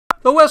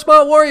The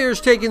Westmont Warriors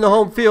taking the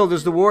home field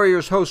as the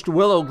Warriors host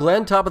Willow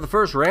Glen. Top of the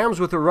first, Rams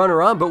with a runner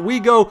on, but we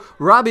go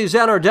ROBBIE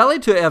ZANARDELLI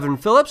to Evan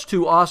Phillips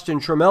to Austin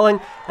TREMELLING.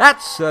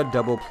 That's a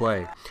double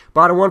play.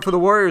 Bottom one for the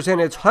Warriors,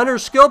 and it's Hunter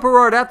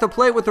SCHILPEROORT at the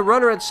plate with the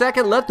runner at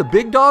second. Let the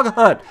big dog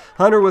hunt.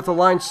 Hunter with the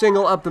line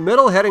single up the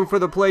middle. Heading for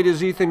the plate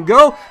is Ethan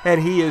Go,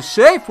 and he is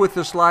safe with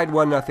the slide.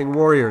 1-0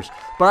 Warriors.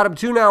 Bottom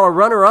two now, a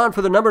runner on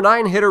for the number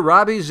 9 hitter,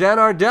 ROBBIE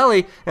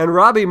ZANARDELLI, and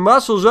ROBBIE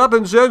muscles up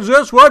and sends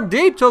this one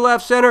deep to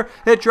left center.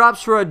 It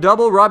drops for a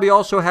double. ROBBIE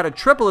also had a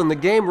triple in the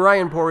game.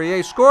 Ryan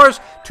POIRIER scores.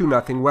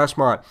 2-0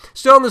 Westmont.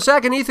 Still in the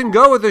second, Ethan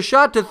Go with a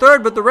shot to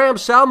third, but the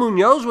Rams' Sal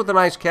MUNOZ with a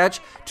nice catch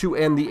to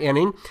end the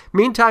inning.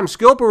 Meantime,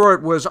 SCHILPEROORT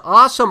was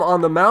awesome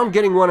on the mound,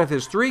 getting one of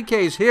his 3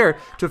 Ks here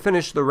to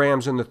finish the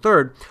Rams in the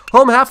third.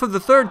 Home half of the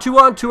third, 2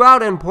 on, 2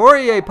 out, and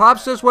POIRIER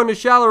pops this one to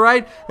shallow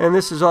right, and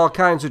this is all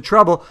kinds of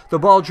trouble. The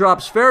ball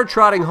drops fair.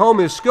 Trotting home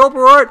is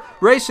SCHILPEROORT.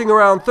 Racing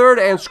around third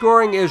and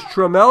scoring is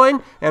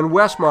TREMELLING, and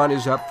Westmont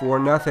is up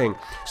 4-0.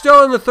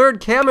 Still in the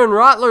third, Cameron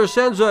Rottler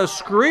sends a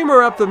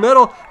screamer up the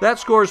middle. That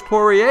scores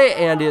POIRIER,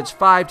 and it's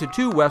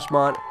 5-2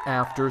 Westmont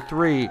after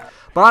 3.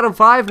 Bottom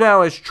 5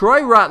 now as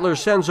Troy Rottler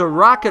sends a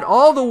rocket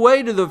all the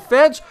way to the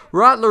fence.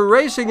 Rottler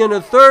racing in a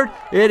third.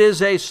 It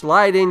is a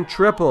sliding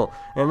triple.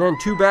 And then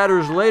 2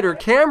 batters later,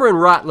 Cameron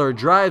Rottler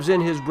drives in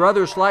his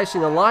brother,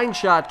 slicing a line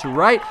shot to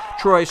right.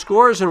 Troy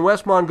scores, and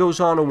Westmont goes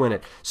on to win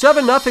it.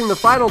 7-0 the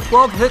final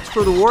 12 hits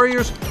for the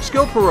Warriors.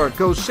 SCHILPEROORT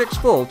goes 6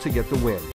 full to get the win.